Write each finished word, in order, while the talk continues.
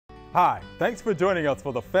Hi, thanks for joining us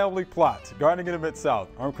for the Family Plot, Gardening in the Mid-South.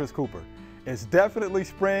 I'm Chris Cooper. It's definitely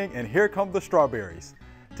spring and here come the strawberries.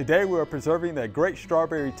 Today we are preserving that great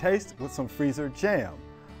strawberry taste with some freezer jam.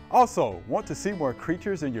 Also, want to see more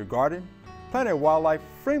creatures in your garden? Plant a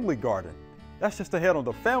wildlife-friendly garden. That's just ahead on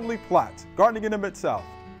the Family Plot, Gardening in the Mid-South.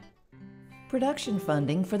 Production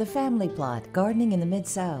funding for the Family Plot, Gardening in the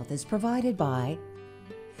Mid-South is provided by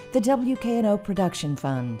the WKNO Production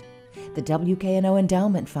Fund, the WKNO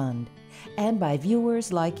Endowment Fund, and by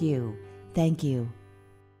viewers like you. Thank you.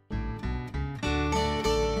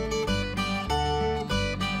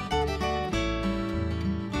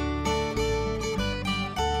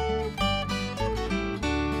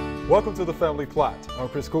 Welcome to the Family Plot. I'm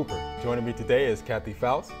Chris Cooper. Joining me today is Cathy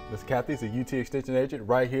Faust. Miss Cathy is a UT Extension Agent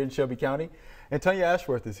right here in Shelby County. And Tonya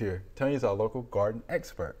Ashworth is here. Tonya is our local garden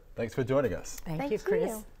expert. Thanks for joining us. Thank you,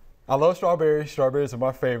 Chris. I love strawberries. Strawberries are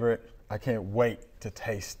my favorite. I can't wait to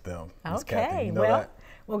taste them. Ms. Okay, Cathy, you know well, that?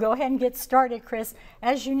 we'll go ahead and get started, Chris.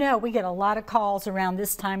 As you know, we get a lot of calls around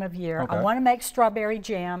this time of year. Okay. I want to make strawberry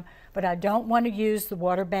jam, but I don't want to use the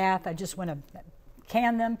water bath. I just want to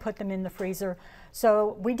can them, put them in the freezer.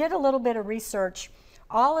 So we did a little bit of research.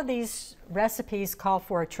 All of these recipes call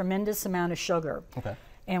for a tremendous amount of sugar. Okay.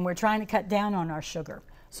 And we're trying to cut down on our sugar.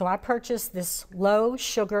 So I purchased this low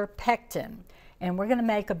sugar pectin, and we're going to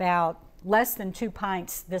make about less than 2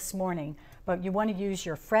 pints this morning. But you want to use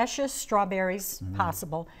your freshest strawberries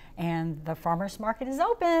possible, and the farmer's market is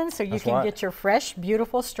open, so you can get your fresh,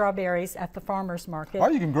 beautiful strawberries at the farmer's market.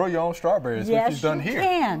 Or you can grow your own strawberries, which you've done here. Yes, you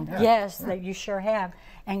can. Yeah. Yes, that you sure have.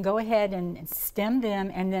 And go ahead and stem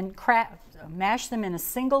them and then mash them in a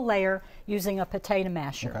single layer using a potato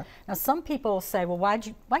masher. Okay. Now, some people say, well,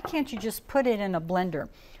 why can't you just put it in a blender?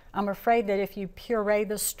 I'm afraid that if you puree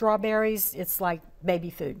the strawberries, it's like baby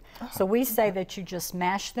food. So we say that you just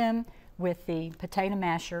mash them with the potato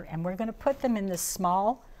masher, and we're going to put them in this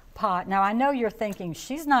small pot. Now, I know you're thinking,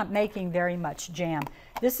 she's not making very much jam.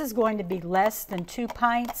 This is going to be less than 2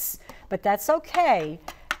 pints, but that's okay,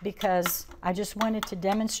 because I just wanted to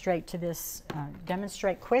demonstrate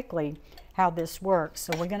quickly how this works.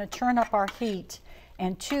 So we're going to turn up our heat,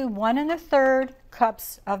 and 1 1/3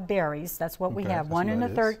 cups of berries. That's what we have, 1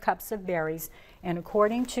 1/3 cups of berries. And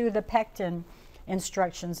according to the pectin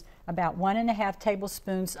instructions, about 1½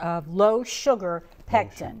 tablespoons of low sugar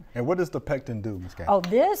pectin. And what does the pectin do, Ms. Cathy? Oh,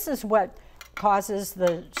 this is what causes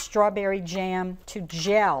the strawberry jam to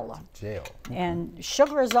gel. Gel. And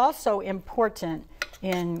sugar is also important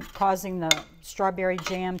in causing the strawberry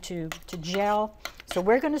jam to gel. So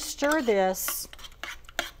we're going to stir this.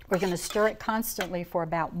 We're going to stir it constantly for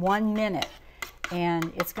about 1 minute.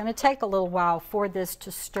 And it's going to take a little while for this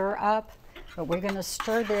to stir up, but we're going to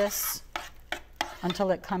stir this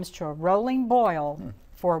until it comes to a rolling boil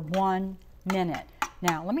for 1 minute.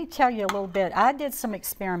 Now, let me tell you a little bit. I did some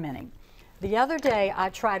experimenting. The other day, I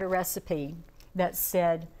tried a recipe that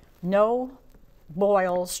said no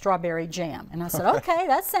boil strawberry jam. And I said, okay,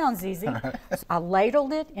 that sounds easy. So I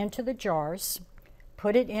ladled it into the jars,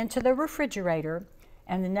 put it into the refrigerator,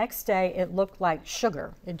 and the next day it looked like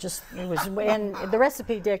sugar. And the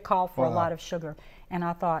recipe did call for a lot of sugar. And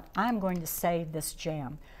I thought, I'm going to save this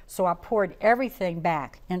jam. So I poured everything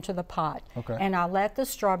back into the pot, and I let the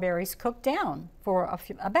strawberries cook down for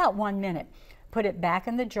about 1 minute. Put it back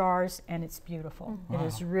in the jars, and it's beautiful. It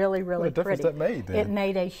is really, really pretty. What a difference that made then. It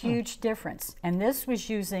made a huge difference. And this was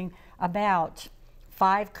using about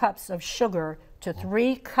 5 cups of sugar to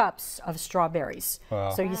 3 cups of strawberries.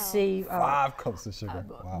 Wow. So you see, 5 cups of sugar.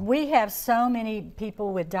 Wow. We have so many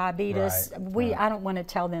people with diabetes. I don't want to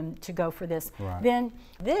tell them to go for this. Then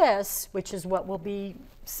this, which is what we'll be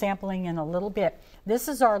sampling in a little bit, this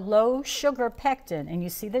is our low sugar pectin, and you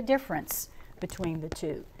see the difference between the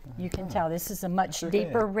two. You can tell this is a much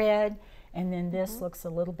deeper red, and then this looks a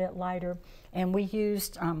little bit lighter. And we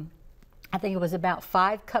used, I think it was about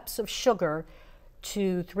 5 cups of sugar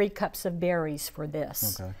to 3 cups of berries for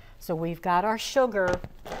this. Okay. So we've got our sugar.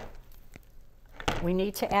 We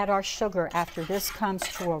need to add our sugar after this comes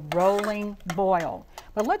to a rolling boil.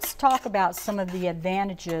 But let's talk about some of the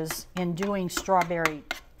advantages in doing strawberry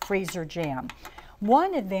freezer jam.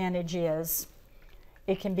 One advantage is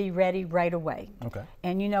it can be ready right away. Okay.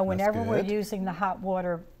 And you know, whenever we're using the hot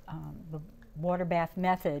water, the water bath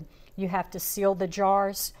method, you have to seal the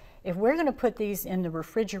jars. If we're going to put these in the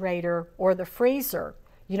refrigerator or the freezer,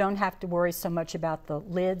 you don't have to worry so much about the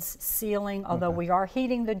lids sealing, although we are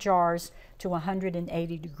heating the jars to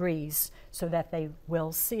 180 degrees so that they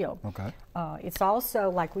will seal. Okay. It's also,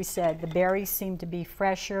 like we said, the berries seem to be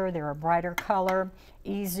fresher, they're a brighter color,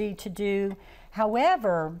 easy to do.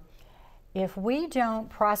 However, if we don't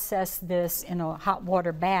process this in a hot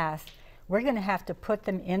water bath, we're going to have to put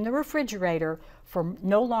them in the refrigerator for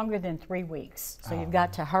no longer than 3 weeks. So you've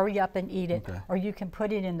got to hurry up and eat it, or you can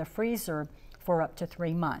put it in the freezer for up to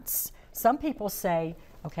 3 months. Some people say,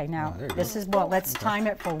 okay, now this is what, let's time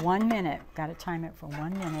it for 1 minute. Got to time it for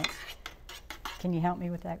 1 minute. Can you help me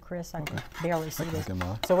with that, Chris? I can barely see this.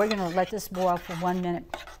 So we're going to let this boil for 1 minute.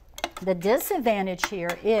 The disadvantage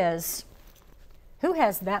here is, who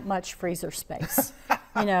has that much freezer space?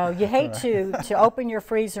 You know, you hate to open your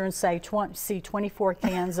freezer and say, see 24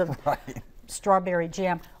 cans of strawberry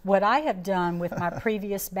jam. What I have done with my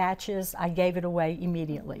previous batches, I gave it away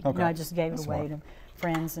immediately. You know, I just gave it away to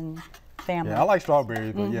friends and family. Yeah, I like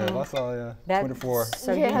strawberries, but yeah, I saw 24.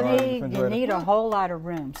 So you need a whole lot of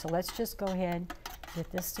room. So let's just go ahead and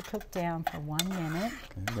get this to cook down for 1 minute.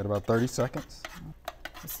 Okay, got about 30 seconds.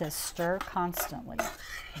 It says stir constantly.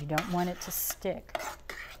 You don't want it to stick.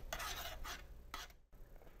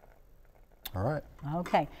 All right.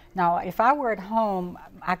 Okay. Now, if I were at home,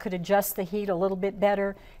 I could adjust the heat a little bit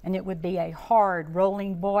better, and it would be a hard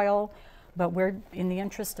rolling boil. But we're, in the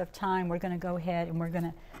interest of time, we're going to go ahead and we're going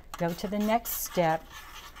to go to the next step,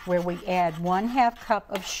 where we add 1/2 cup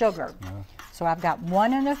of sugar. So I've got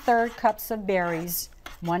 1 1/3 cups of berries,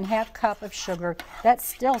 1/2 cup of sugar. That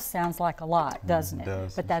still sounds like a lot, doesn't it? It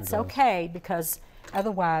does. But that's okay, because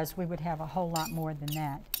otherwise we would have a whole lot more than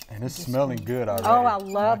that. And it's smelling good already. Oh, I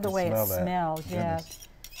love the way it smells. Goodness.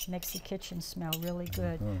 Yeah, makes the kitchen smell really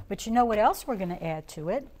good. But you know what else we're going to add to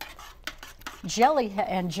it? Jelly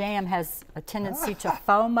and jam has a tendency to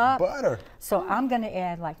foam up. Butter. So I'm going to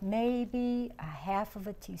add like maybe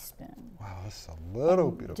 1/2 teaspoon. Wow, that's a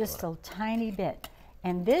little bit of just butter. a tiny bit.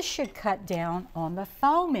 And this should cut down on the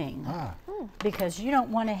foaming, because you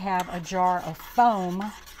don't want to have a jar of foam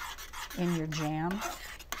in your jam.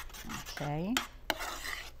 Okay.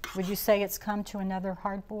 Would you say it's come to another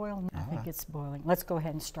hard boil? I think it's boiling. Let's go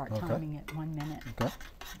ahead and start timing it. 1 minute. Okay.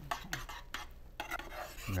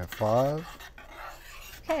 You got 5.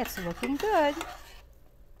 Okay, it's looking good.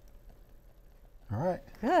 All right.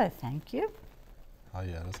 Good, thank you. Oh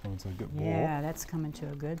yeah, that's coming to a good boil. Yeah, that's coming to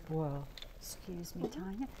a good boil. Excuse me,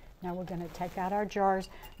 Tonya. Now we're going to take out our jars.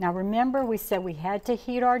 Now remember, we said we had to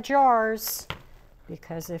heat our jars,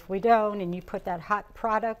 because if we don't and you put that hot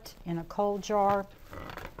product in a cold jar,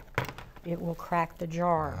 it will crack the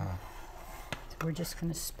jar. So we're just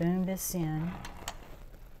going to spoon this in.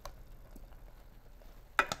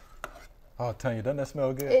 Oh, Tonya, doesn't that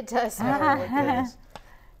smell good? It does smell really good.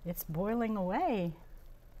 It's boiling away.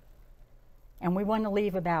 And we want to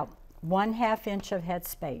leave about 1/2 inch of head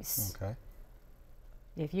space. Okay.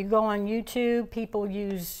 If you go on YouTube, people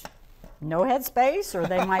use no head space, or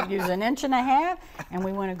they might use 1.5 inches, and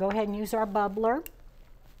we want to go ahead and use our bubbler.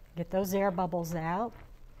 Get those air bubbles out.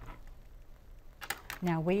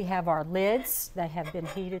 Now we have our lids that have been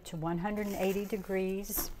heated to 180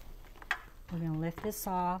 degrees. We're going to lift this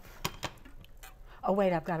off. Oh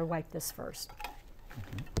wait, I've got to wipe this first.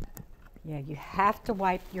 Yeah, you have to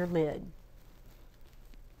wipe your lid.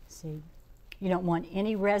 See, you don't want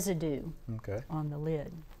any residue on the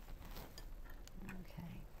lid.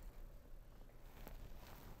 Okay.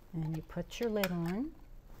 And you put your lid on.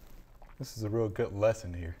 This is a real good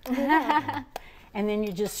lesson here. And then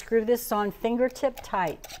you just screw this on fingertip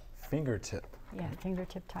tight. Fingertip. Yeah,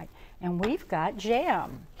 fingertip tight. And we've got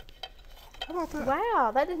jam. How about that?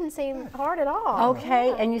 Wow, that didn't seem hard at all.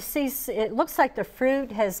 Okay, and you see, it looks like the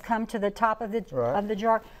fruit has come to the top of the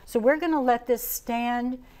jar. So we're going to let this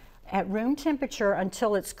stand at room temperature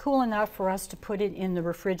until it's cool enough for us to put it in the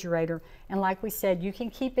refrigerator. And like we said, you can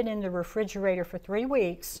keep it in the refrigerator for 3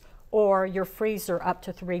 weeks, or your freezer up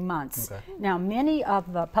to 3 months. Okay. Now, many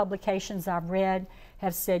of the publications I've read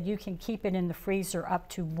have said you can keep it in the freezer up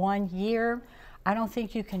to 1 year. I don't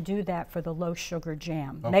think you can do that for the low sugar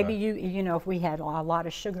jam. Okay. Maybe you know, if we had a lot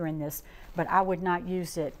of sugar in this, but I would not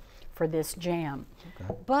use it for this jam.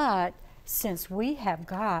 Okay. But since we have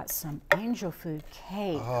got some angel food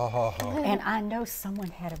cake, and I know someone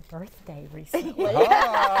had a birthday recently. Boy,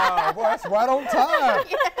 that's right on time.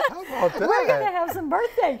 How about that? We're going to have some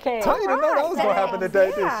birthday cake. Tonya didn't know that was going to happen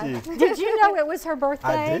today, did she? Did you know it was her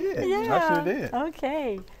birthday? I did. Yeah. I sure did.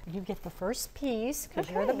 Okay. You get the first piece because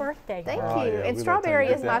you're the birthday Thank girl. you. yeah, and we strawberry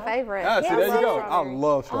let Tonya is get my that. favorite. Ah, see, Yeah, there you go. I strawberry.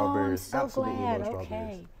 love Oh, strawberries. I'm so Absolutely glad. love strawberries.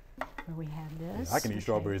 Okay. Here we have this. I can eat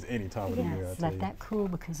strawberries any time of the year, I Yes, tell let you. that cool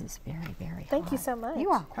because it's very, very hot. Thank you so much. You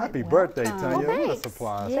are quite Happy birthday, welcome. Tonya. Well, We got thanks.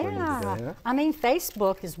 supplies for you Yeah. today. I mean,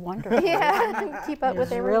 Facebook is wonderful. Yeah, keep up with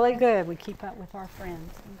It's everything. really good. We keep up with our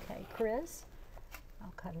friends. Okay, Chris,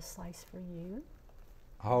 I'll cut a slice for you.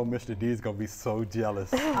 Oh, Mr. D is going to be so jealous.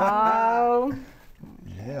 Oh,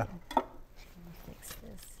 Yeah.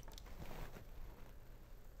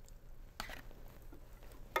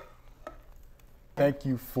 thank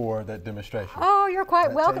you for that demonstration. Oh, you're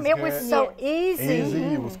quite welcome. It was so easy.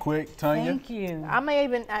 It was quick. Tonya? Thank you. I may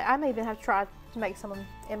even have to try to make some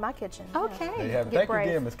in my kitchen. Okay. There you have it. Thank you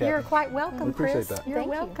again, Ms. Cathy. You're quite welcome, we appreciate Chris. that. You're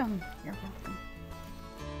Thank welcome. You're welcome.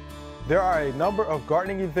 There are a number of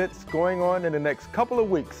gardening events going on in the next couple of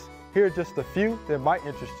weeks. Here are just a few that might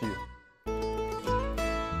interest you.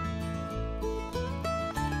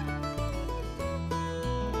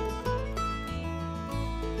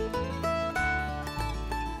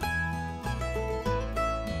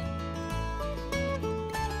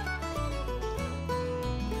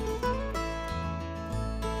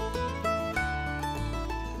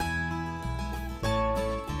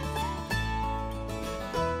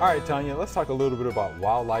 All right, Tonya, let's talk a little bit about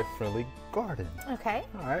wildlife-friendly garden. Okay.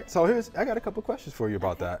 All right, so I got a couple questions for you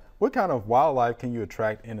about that. What kind of wildlife can you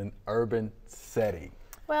attract in an urban setting?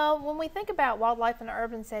 Well, when we think about wildlife in an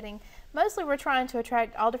urban setting, mostly we're trying to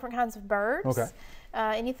attract all different kinds of birds. Okay.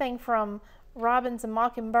 Anything from robins and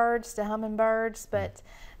mockingbirds to hummingbirds, but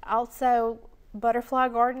also butterfly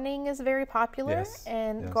gardening is very popular, Yes.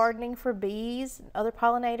 and gardening for bees, other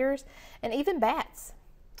pollinators, and even bats.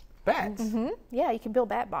 Bats? Yeah, you can build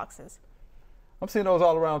bat boxes. I'm seeing those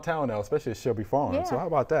all around town now, especially at Shelby Farm. Yeah. So how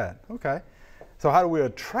about that? Okay. So how do we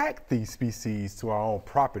attract these species to our own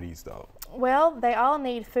properties, though? Well, they all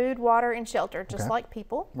need food, water, and shelter, just like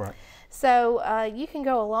people. Right. So you can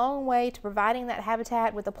go a long way to providing that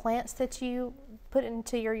habitat with the plants that you put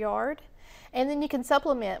into your yard. And then you can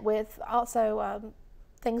supplement with also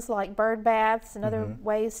things like bird baths and other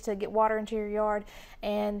ways to get water into your yard,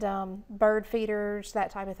 and bird feeders,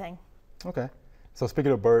 that type of thing. Okay. So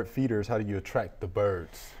speaking of bird feeders, how do you attract the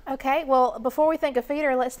birds? Okay, well, before we think of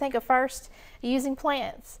feeder, let's think of first using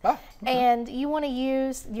plants. Okay. And you want to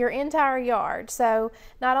use your entire yard. So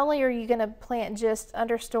not only are you going to plant just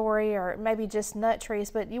understory or maybe just nut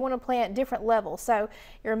trees, but you want to plant different levels. So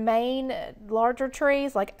your main larger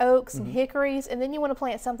trees like oaks and hickories, and then you want to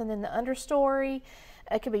plant something in the understory.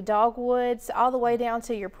 It could be dogwoods, all the way down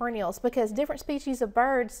to your perennials, because different species of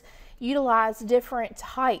birds utilize different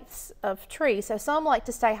heights of trees. So some like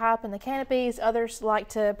to stay high up in the canopies, others like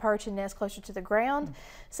to perch and nest closer to the ground.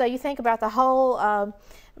 So you think about the whole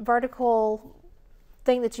vertical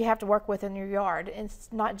thing that you have to work with in your yard. It's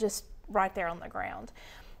not just right there on the ground.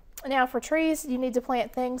 Now for trees, you need to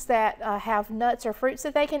plant things that have nuts or fruits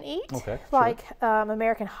that they can eat, like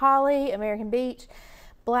American holly, American beech,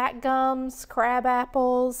 black gums, crab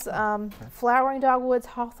apples, flowering dogwoods,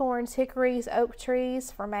 hawthorns, hickories, oak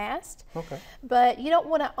trees for mast. But you don't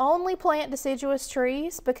want to only plant deciduous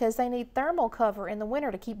trees because they need thermal cover in the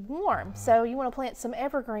winter to keep warm. So you want to plant some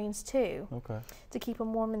evergreens too to keep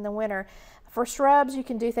them warm in the winter. For shrubs, you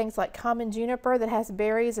can do things like common juniper that has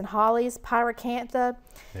berries, and hollies, pyracantha,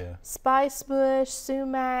 spice bush,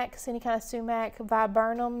 sumacs, any kind of sumac,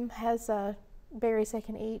 viburnum has berries they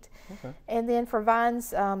can eat. And then for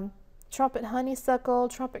vines, trumpet honeysuckle,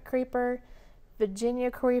 trumpet creeper, Virginia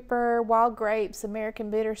creeper, wild grapes, American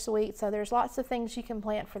bittersweet. So there's lots of things you can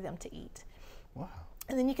plant for them to eat. Wow.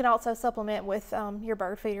 And then you can also supplement with your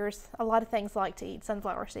bird feeders. A lot of things like to eat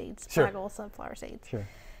sunflower seeds, sunflower seeds.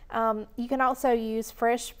 You can also use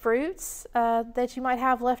fresh fruits that you might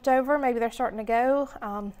have left over. Maybe they're starting to go.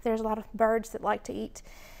 There's a lot of birds that like to eat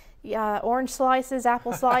orange slices,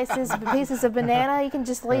 apple slices, pieces of banana. You can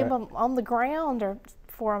just leave them on the ground or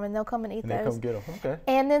for them, and they'll come and eat those. They come get them. Okay.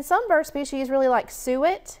 And then some bird species really like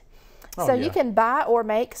suet. So you can buy or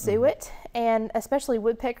make suet, and especially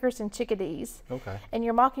woodpeckers and chickadees. And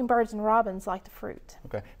your mockingbirds and robins like the fruit.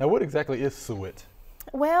 Now what exactly is suet?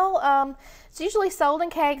 Well, it's usually sold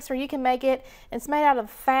in cakes, or you can make it. It's made out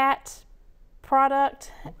of fat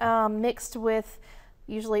product mixed with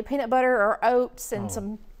usually peanut butter or oats and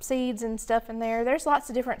some seeds and stuff in there. There's lots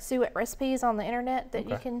of different suet recipes on the internet that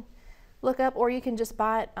you can look up, or you can just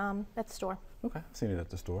buy it at the store. I've seen it at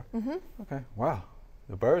the store. Okay, wow.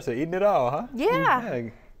 The birds are eating it all, huh? Yeah.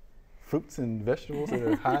 Fruits and vegetables that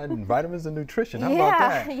are high in vitamins and nutrition. How about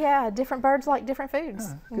that? Yeah, different birds like different foods.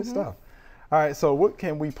 Good stuff. All right, so what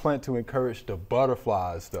can we plant to encourage the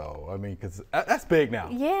butterflies, though? I mean, because that's big now.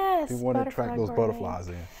 Yes. We want to attract those butterflies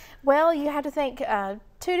in. Well, you have to think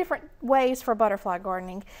two different ways for butterfly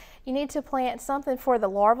gardening. You need to plant something for the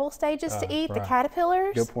larval stages to eat, the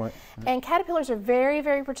caterpillars. Good point. And caterpillars are very,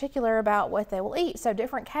 very particular about what they will eat. So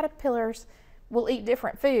different caterpillars will eat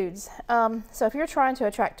different foods. So if you're trying to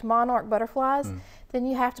attract monarch butterflies, then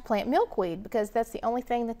you have to plant milkweed, because that's the only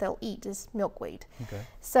thing that they'll eat is milkweed.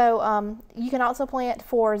 So you can also plant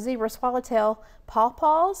for zebra swallowtail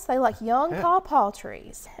pawpaws. They like young pawpaw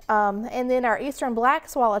trees. And then our eastern black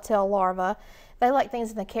swallowtail larvae, they like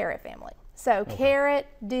things in the carrot family. So carrot,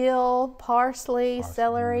 dill, parsley,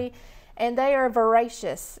 celery, and they are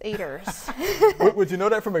voracious eaters. Would you know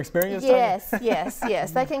that from experience? Yes,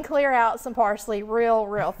 yes. They can clear out some parsley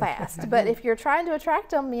real fast. But if you're trying to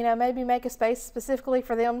attract them, you know, maybe make a space specifically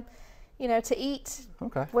for them, you know, to eat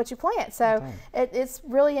what you plant. So it's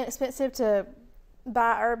really inexpensive to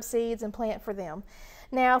buy herb seeds and plant for them.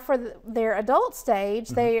 Now for their adult stage,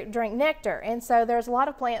 they drink nectar, and so there's a lot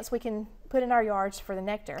of plants we can put in our yards for the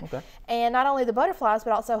nectar. And not only the butterflies,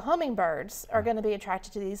 but also hummingbirds are going to be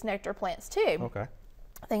attracted to these nectar plants too.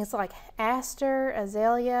 Things like aster,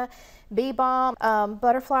 azalea, bee balm,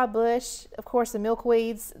 butterfly bush, of course the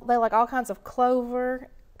milkweeds. They like all kinds of clover,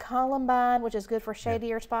 columbine, which is good for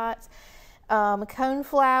shadier spots,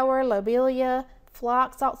 coneflower, lobelia,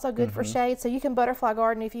 phlox, also good for shade. So you can butterfly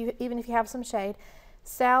garden even if you have some shade.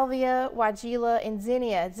 Salvia, weigela, and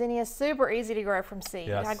zinnia. Zinnia is super easy to grow from seed.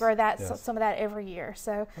 I grow that some of that every year.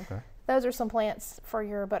 So those are some plants for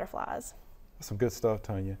your butterflies. That's some good stuff,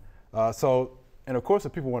 Tonya. And of course,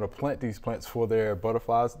 if people want to plant these plants for their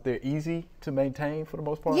butterflies, they're easy to maintain for the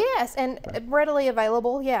most part? Yes, and readily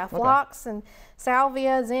available. Yeah, phlox and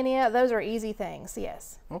salvia, zinnia, those are easy things,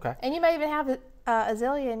 yes. And you may even have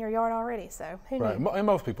azalea in your yard already, so who knew? And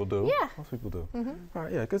most people do. Yeah. Most people do. All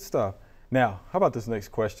right, yeah, good stuff. Now, how about this next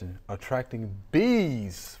question? Attracting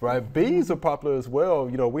bees, right? Bees are popular as well.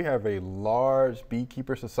 You know, we have a large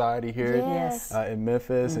beekeeper society here in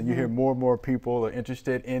Memphis, and you hear more and more people are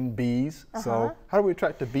interested in bees. So how do we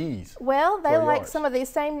attract the bees? Well, they like some of these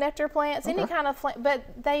same nectar plants, any kind of plant,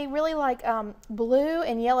 but they really like blue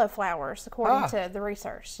and yellow flowers, according to the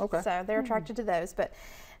research. So they're attracted to those. But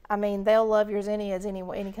I mean, they'll love your zinnias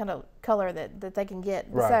any kind of color that they can get.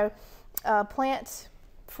 So plant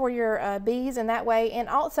for your bees in that way, and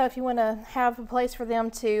also if you want to have a place for them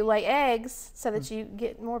to lay eggs so that you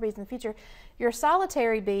get more bees in the future, your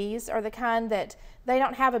solitary bees are the kind that they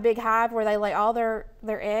don't have a big hive where they lay all their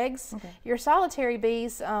eggs. Your solitary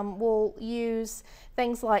bees will use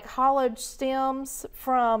things like hollowed stems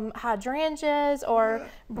from hydrangeas or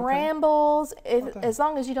brambles, as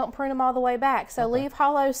long as you don't prune them all the way back. So leave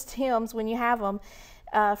hollow stems when you have them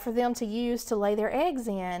for them to use to lay their eggs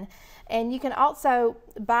in. And you can also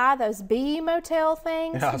buy those bee motel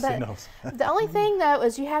things. Yeah, I've seen those. The only thing though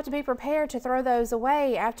is you have to be prepared to throw those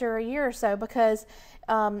away after a year or so, because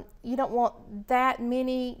you don't want that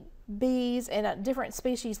many bees and different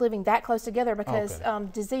species living that close together, because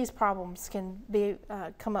disease problems can be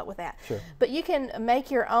come up with that. But you can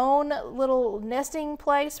make your own little nesting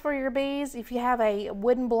place for your bees if you have a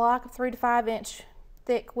wooden block, 3 to 5 inch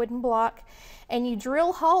thick wooden block, and you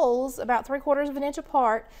drill holes about 3/4 of an inch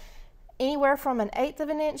apart, anywhere from 1/8 of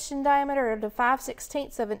an inch in diameter to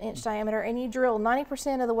 5/16 of an inch diameter, and you drill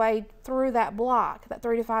 90% of the way through that block, that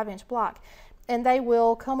 3 to 5 inch block, and they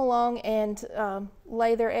will come along and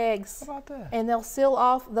lay their eggs. How about that? And they'll seal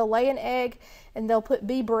off, they'll lay an egg, and they'll put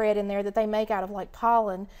bee bread in there that they make out of like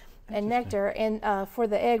pollen and nectar, and for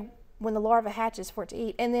the egg when the larva hatches for it to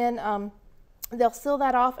eat. And then they'll seal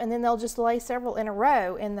that off, and then they'll just lay several in a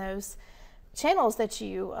row in those channels that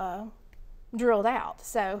you drilled out.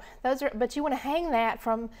 So those are, but you want to hang that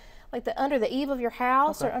from like under the eave of your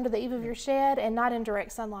house or under the eave of your shed, and not in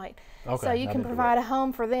direct sunlight. So you can provide a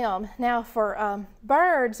home for them. Now for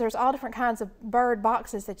birds, there's all different kinds of bird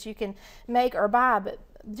boxes that you can make or buy, but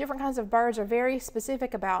different kinds of birds are very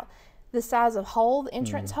specific about the size of hole, the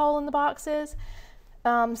entrance hole in the boxes.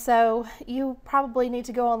 So you probably need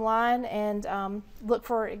to go online and look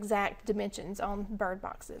for exact dimensions on bird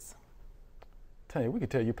boxes. Tonya, we can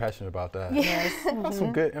tell you're passionate about that. Yes. That's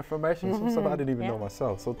some good information, some stuff I didn't even know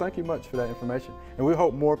myself. So thank you much for that information. And we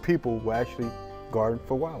hope more people will actually garden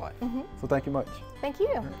for wildlife. So thank you much. Thank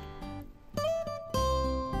you.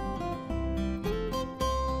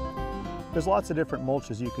 There's lots of different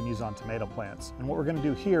mulches you can use on tomato plants. And what we're going to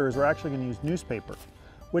do here is we're actually going to use newspaper,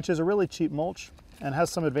 which is a really cheap mulch and has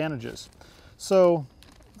some advantages. So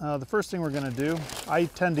the first thing we're going to do, I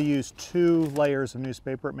tend to use 2 layers of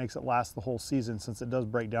newspaper. It makes it last the whole season since it does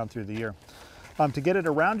break down through the year. To get it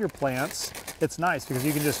around your plants, it's nice because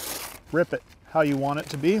you can just rip it how you want it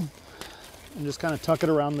to be and just kind of tuck it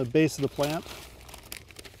around the base of the plant.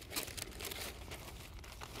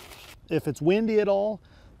 If it's windy at all,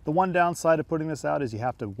 the one downside of putting this out is you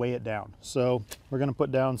have to weigh it down. So we're going to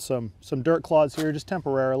put down some dirt clods here just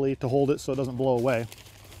temporarily to hold it so it doesn't blow away.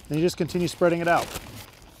 Then you just continue spreading it out.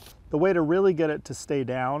 The way to really get it to stay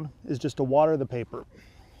down is just to water the paper.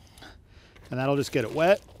 And that'll just get it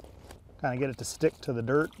wet, kind of get it to stick to the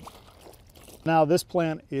dirt. Now this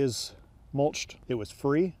plant is mulched. It was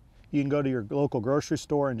free. You can go to your local grocery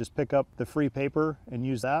store and just pick up the free paper and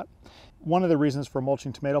use that. One of the reasons for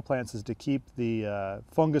mulching tomato plants is to keep the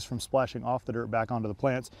fungus from splashing off the dirt back onto the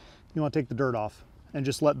plants. You want to take the dirt off and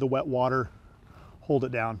just let the wet water hold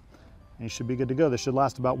it down. And you should be good to go. This should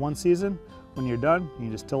last about 1 season. When you're done, you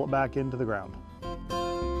can just till it back into the ground.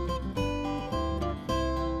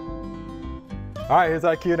 All right, here's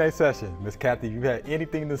our Q&A session. Miss Cathy, if you had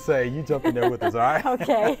anything to say, you jump in there with us, all right?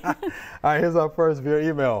 Okay. All right, here's our first via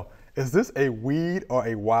email. Is this a weed or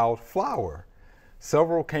a wild flower?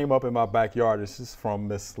 Several came up in my backyard. This is from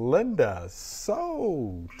Miss Linda.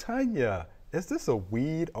 So, Tonya, is this a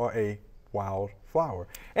weed or a wild flower?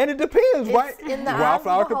 And it depends, right? In the eye of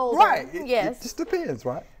the beholder. Right. Yes. It just depends,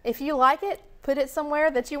 right? If you like it, put it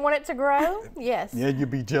somewhere that you want it to grow. Yes. Yeah,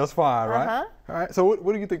 you'd be just fine, right? All right. So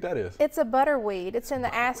what do you think that is? It's a butterweed. It's in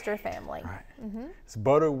the aster family. Right. It's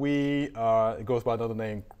butterweed. It goes by another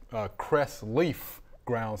name, cress leaf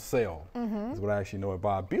ground cell. Is what I actually know it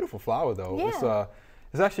by. Beautiful flower though. Yeah.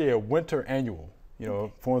 It's actually a winter annual. You know,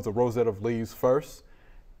 it forms a rosette of leaves first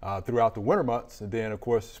throughout the winter months, and then of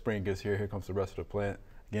course spring gets here. Here comes the rest of the plant.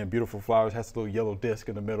 Again, beautiful flowers. Has a little yellow disc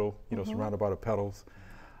in the middle. You know, surrounded by the petals.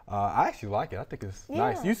 I actually like it. I think it's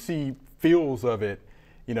nice. You see fields of it.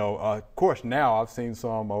 You know, of course now I've seen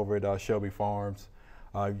some over at Shelby Farms.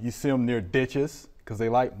 You see them near ditches because they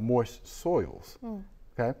like moist soils.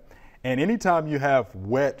 Okay, and anytime you have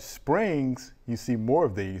wet springs, you see more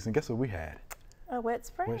of these. And guess what we had? A wet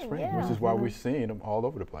spring. Wet spring, yeah. which is why we're seeing them all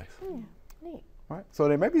over the place. Neat. Right. So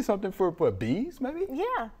there may be something for bees, maybe.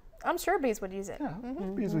 Yeah, I'm sure bees would use it. Yeah,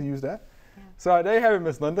 bees would use that. So there you have it,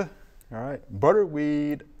 Miss Linda. All right,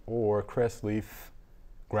 butterweed or cress leaf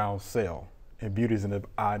ground cell, and beauty's in the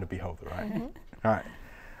eye of the beholder, right? All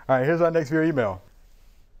right, here's our next viewer email.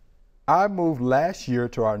 I moved last year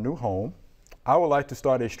to our new home. I would like to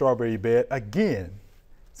start a strawberry bed again.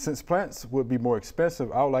 Since plants would be more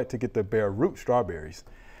expensive, I would like to get the bare root strawberries.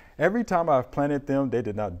 Every time I've planted them, they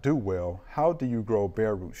did not do well. How do you grow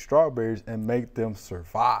bare root strawberries and make them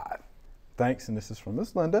survive? Thanks, and this is from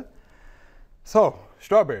Miss Linda. So,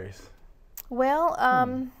 strawberries. Well,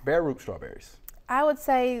 bare root strawberries. I would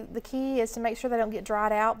say the key is to make sure they don't get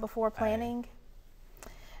dried out before planting.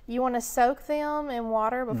 You want to soak them in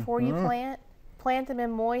water before you plant. Plant them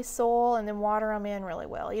in moist soil and then water them in really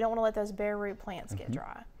well. You don't want to let those bare root plants get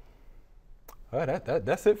dry.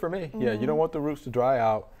 That's it for me. Yeah, you don't want the roots to dry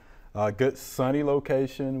out. Good sunny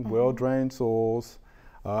location, well-drained soils.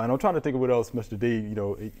 And I'm trying to think of what else Mr. D, you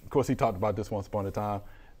know, of course he talked about this once upon a time.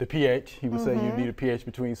 The pH, he would say you need a pH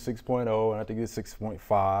between 6.0 and I think it's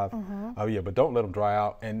 6.5. Oh yeah, but don't let them dry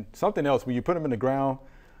out. And something else, when you put them in the ground,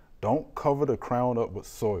 don't cover the crown up with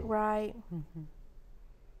soil. Right.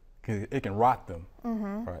 It can rot them.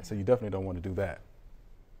 All right, so you definitely don't want to do that.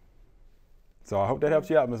 So I hope that helps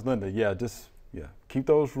you out, Ms. Linda. Yeah, just keep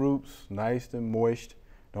those roots nice and moist.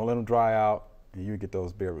 Don't let them dry out, and you get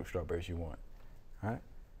those bare root strawberries you want. All right.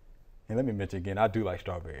 And let me mention again, I do like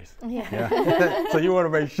strawberries. Yeah. So you want to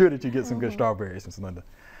make sure that you get some good strawberries, Ms. Linda.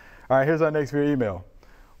 All right, here's our next viewer email.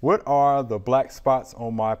 What are the black spots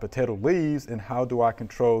on my potato leaves, and how do I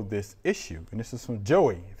control this issue? And this is from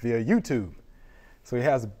Joey via YouTube. So he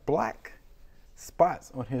has black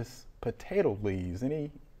spots on his potato leaves.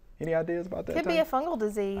 Any ideas about that? Could be a fungal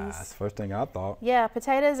disease. That's the first thing I thought. Yeah,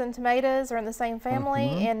 potatoes and tomatoes are in the same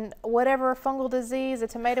family, and whatever fungal disease a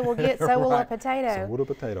tomato will get, so will a potato. So will a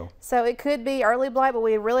potato. So it could be early blight, but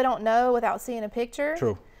we really don't know without seeing a picture.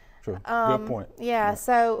 True. Good point. Yeah,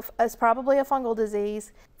 so it's probably a fungal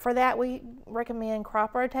disease. For that, we recommend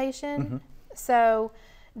crop rotation. So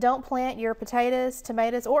don't plant your potatoes,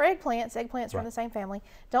 tomatoes, or eggplants. Eggplants are in the same family.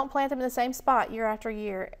 Don't plant them in the same spot year after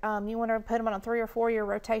year. You want to put them on a 3 or 4 year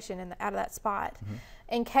rotation out of that spot,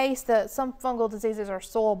 in case some fungal diseases are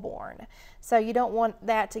soil borne. So you don't want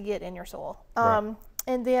that to get in your soil.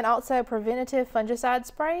 And then also preventative fungicide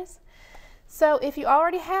sprays. So if you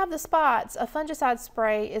already have the spots, a fungicide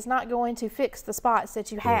spray is not going to fix the spots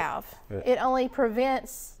that you have. It only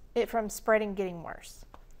prevents it from spreading and getting worse.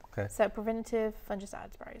 Okay. So preventative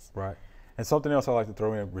fungicide sprays. Right. And something else I like to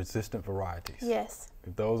throw in, resistant varieties. Yes.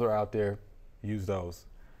 If those are out there, use those.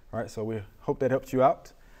 All right, so we hope that helps you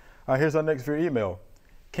out. Here's our next viewer email.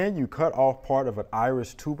 Can you cut off part of an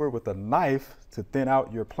iris tuber with a knife to thin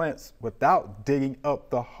out your plants without digging up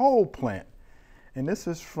the whole plant? And this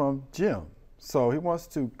is from Jim. So he wants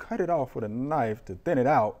to cut it off with a knife to thin it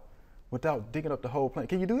out without digging up the whole plant.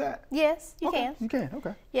 Can you do that? Yes, you can. You can,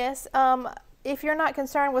 okay. Yes. If you're not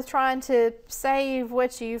concerned with trying to save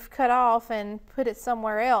what you've cut off and put it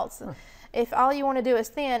somewhere else, if all you want to do is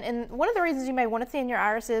thin, and one of the reasons you may want to thin your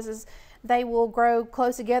irises is they will grow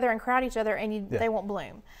close together and crowd each other and they won't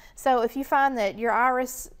bloom. So if you find that your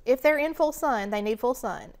iris, if they're in full sun, they need full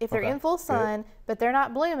sun. If they're in full sun, but they're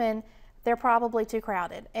not blooming, they're probably too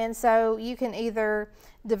crowded. And so you can either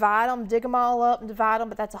divide them, dig them all up and divide them,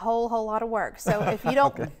 but that's a whole lot of work. So if you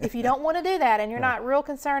don't, if you don't want to do that and you're not real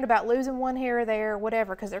concerned about losing one here or there or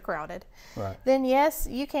whatever because they're crowded, then yes,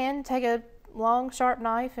 you can take a long sharp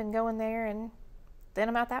knife and go in there and thin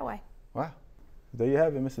them out that way. Wow. There you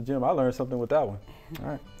have it, Mr. Jim. I learned something with that one. All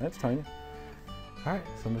right, thanks, Tonya. All right,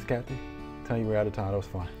 so Miss Cathy, Tonya, we're out of time. That was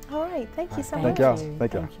fun. All right, thank you so Thank much. y'all.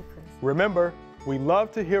 Thank y'all. Remember, we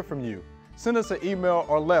love to hear from you. Send us an email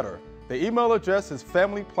or letter. The email address is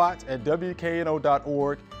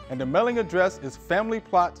familyplot@wkno.org, and the mailing address is Family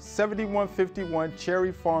Plot, 7151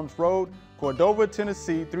 Cherry Farms Road, Cordova,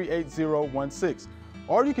 Tennessee 38016.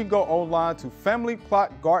 Or you can go online to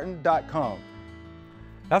familyplotgarden.com.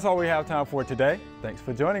 That's all we have time for today. Thanks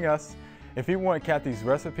for joining us. If you want Cathy's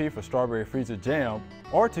recipe for strawberry freezer jam,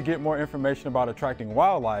 or to get more information about attracting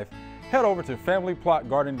wildlife, head over to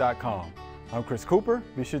familyplotgarden.com. I'm Chris Cooper.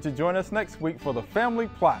 Be sure to join us next week for the Family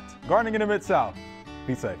Plot, Gardening in the Mid-South.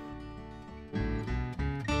 Be safe.